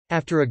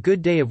After a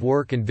good day of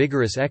work and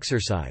vigorous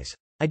exercise,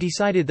 I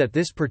decided that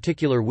this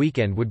particular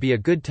weekend would be a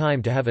good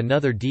time to have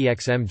another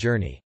DXM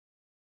journey.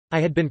 I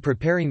had been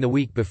preparing the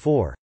week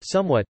before,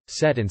 somewhat,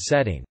 set and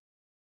setting.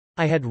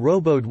 I had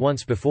roboed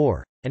once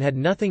before, and had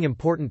nothing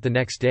important the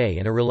next day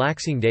and a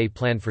relaxing day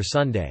planned for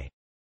Sunday.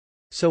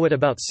 So at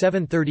about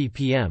 7:30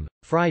 p.m.,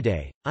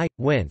 Friday, I,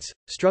 Wince,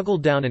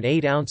 struggled down an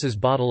 8 ounces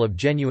bottle of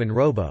genuine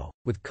robo,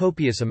 with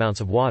copious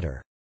amounts of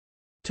water.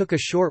 Took a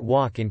short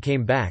walk and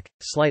came back,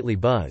 slightly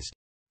buzzed.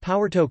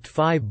 Power-toked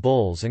 5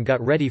 bowls and got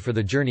ready for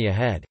the journey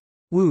ahead.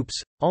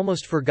 Whoops,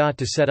 almost forgot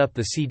to set up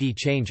the CD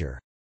changer.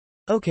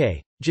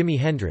 Okay, Jimi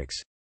Hendrix.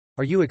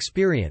 Are you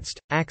experienced?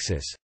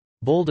 Axis.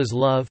 Bold as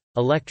Love,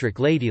 Electric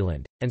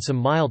Ladyland, and some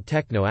mild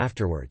techno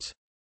afterwards.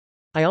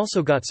 I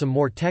also got some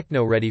more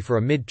techno ready for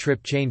a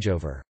mid-trip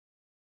changeover.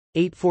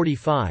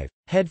 8:45,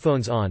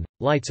 headphones on,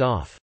 lights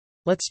off.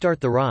 Let's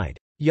start the ride.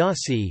 Yeah,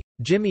 see,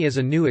 Jimmy is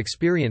a new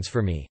experience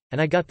for me, and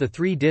I got the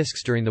 3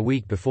 discs during the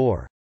week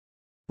before.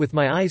 With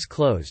my eyes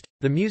closed,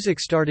 the music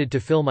started to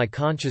fill my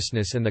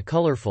consciousness and the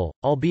colorful,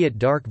 albeit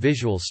dark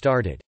visuals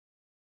started.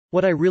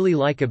 What I really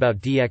like about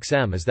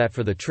DXM is that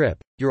for the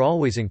trip, you're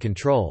always in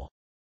control.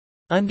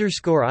 I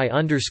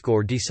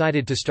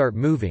decided to start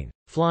moving,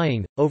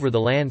 flying, over the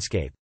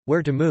landscape,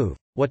 where to move,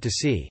 what to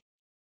see.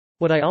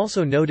 What I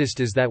also noticed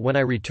is that when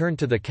I returned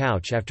to the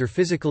couch after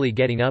physically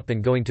getting up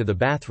and going to the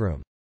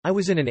bathroom, I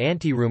was in an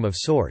anteroom of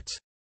sorts,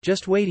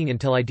 just waiting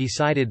until I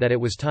decided that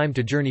it was time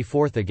to journey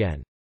forth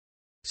again.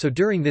 So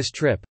during this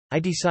trip, I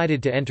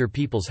decided to enter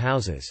people's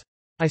houses.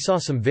 I saw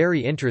some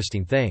very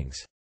interesting things.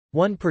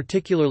 One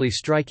particularly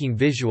striking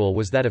visual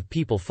was that of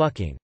people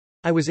fucking.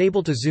 I was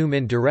able to zoom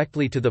in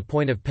directly to the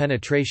point of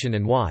penetration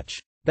and watch.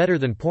 Better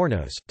than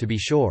pornos, to be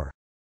sure.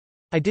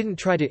 I didn't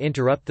try to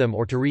interrupt them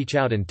or to reach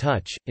out and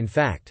touch. In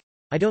fact,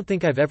 I don't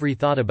think I've ever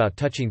thought about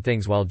touching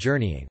things while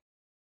journeying.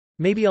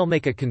 Maybe I'll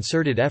make a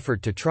concerted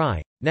effort to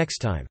try, next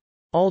time.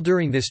 All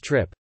during this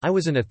trip, I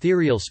was an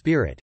ethereal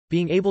spirit,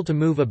 being able to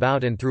move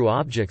about and through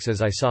objects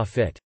as I saw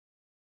fit.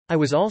 I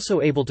was also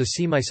able to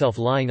see myself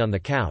lying on the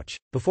couch,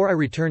 before I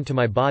returned to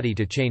my body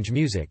to change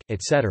music,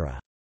 etc.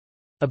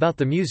 About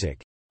the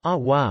music. Ah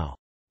wow.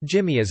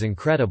 Jimmy is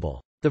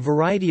incredible. The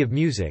variety of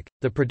music,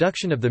 the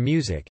production of the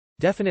music,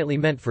 definitely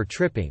meant for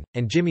tripping,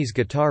 and Jimmy's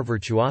guitar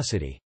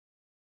virtuosity.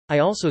 I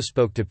also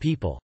spoke to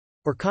people.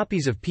 Or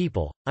copies of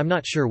people, I'm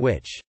not sure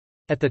which.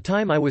 At the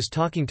time I was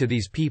talking to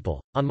these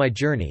people, on my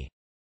journey,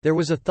 there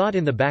was a thought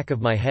in the back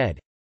of my head.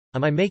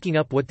 Am I making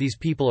up what these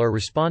people are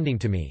responding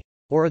to me?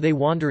 Or are they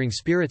wandering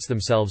spirits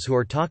themselves who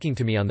are talking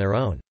to me on their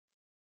own?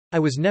 I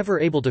was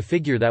never able to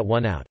figure that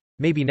one out.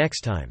 Maybe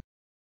next time.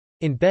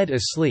 In bed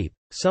asleep,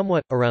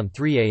 somewhat, around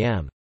 3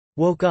 a.m.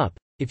 Woke up,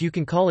 if you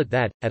can call it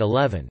that, at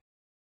 11.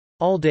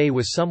 All day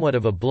was somewhat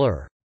of a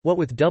blur, what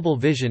with double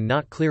vision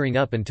not clearing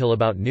up until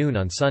about noon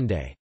on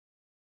Sunday.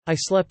 I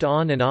slept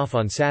on and off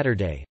on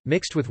Saturday,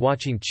 mixed with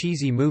watching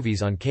cheesy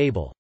movies on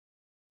cable.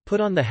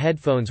 Put on the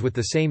headphones with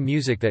the same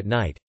music that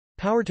night,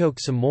 power-toked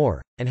some more,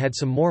 and had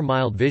some more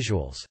mild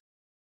visuals.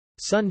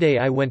 Sunday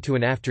I went to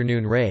an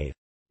afternoon rave.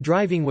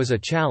 Driving was a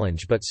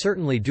challenge but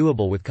certainly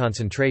doable with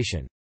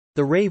concentration.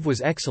 The rave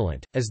was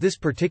excellent, as this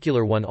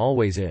particular one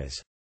always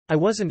is. I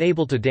wasn't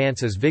able to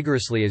dance as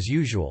vigorously as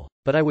usual,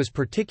 but I was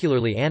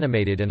particularly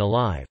animated and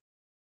alive.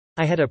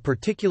 I had a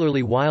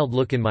particularly wild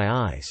look in my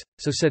eyes,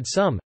 so said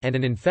some, and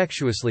an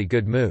infectiously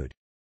good mood.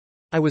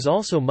 I was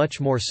also much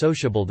more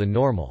sociable than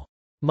normal.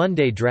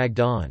 Monday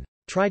dragged on.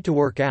 Tried to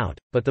work out,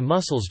 but the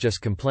muscles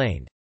just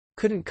complained.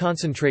 Couldn't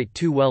concentrate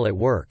too well at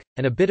work,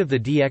 and a bit of the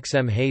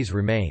DXM haze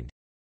remained.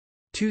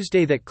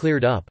 Tuesday that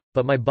cleared up,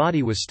 but my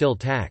body was still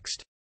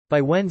taxed. By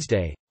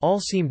Wednesday,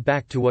 all seemed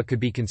back to what could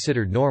be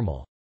considered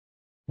normal.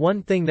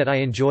 One thing that I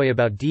enjoy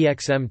about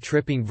DXM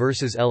tripping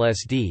versus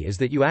LSD is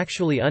that you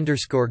actually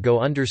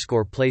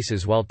go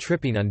places while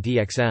tripping on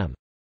DXM.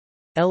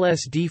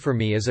 LSD for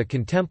me is a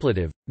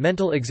contemplative,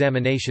 mental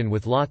examination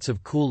with lots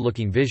of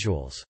cool-looking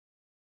visuals.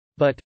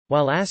 But,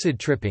 while acid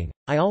tripping,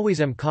 I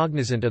always am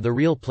cognizant of the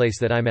real place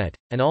that I'm at,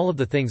 and all of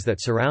the things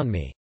that surround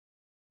me.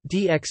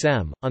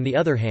 DXM, on the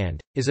other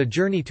hand, is a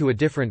journey to a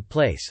different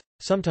place,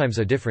 sometimes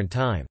a different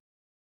time.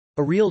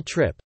 A real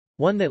trip,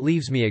 one that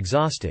leaves me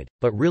exhausted,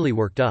 but really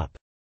worked up.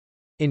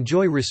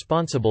 Enjoy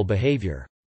responsible behavior.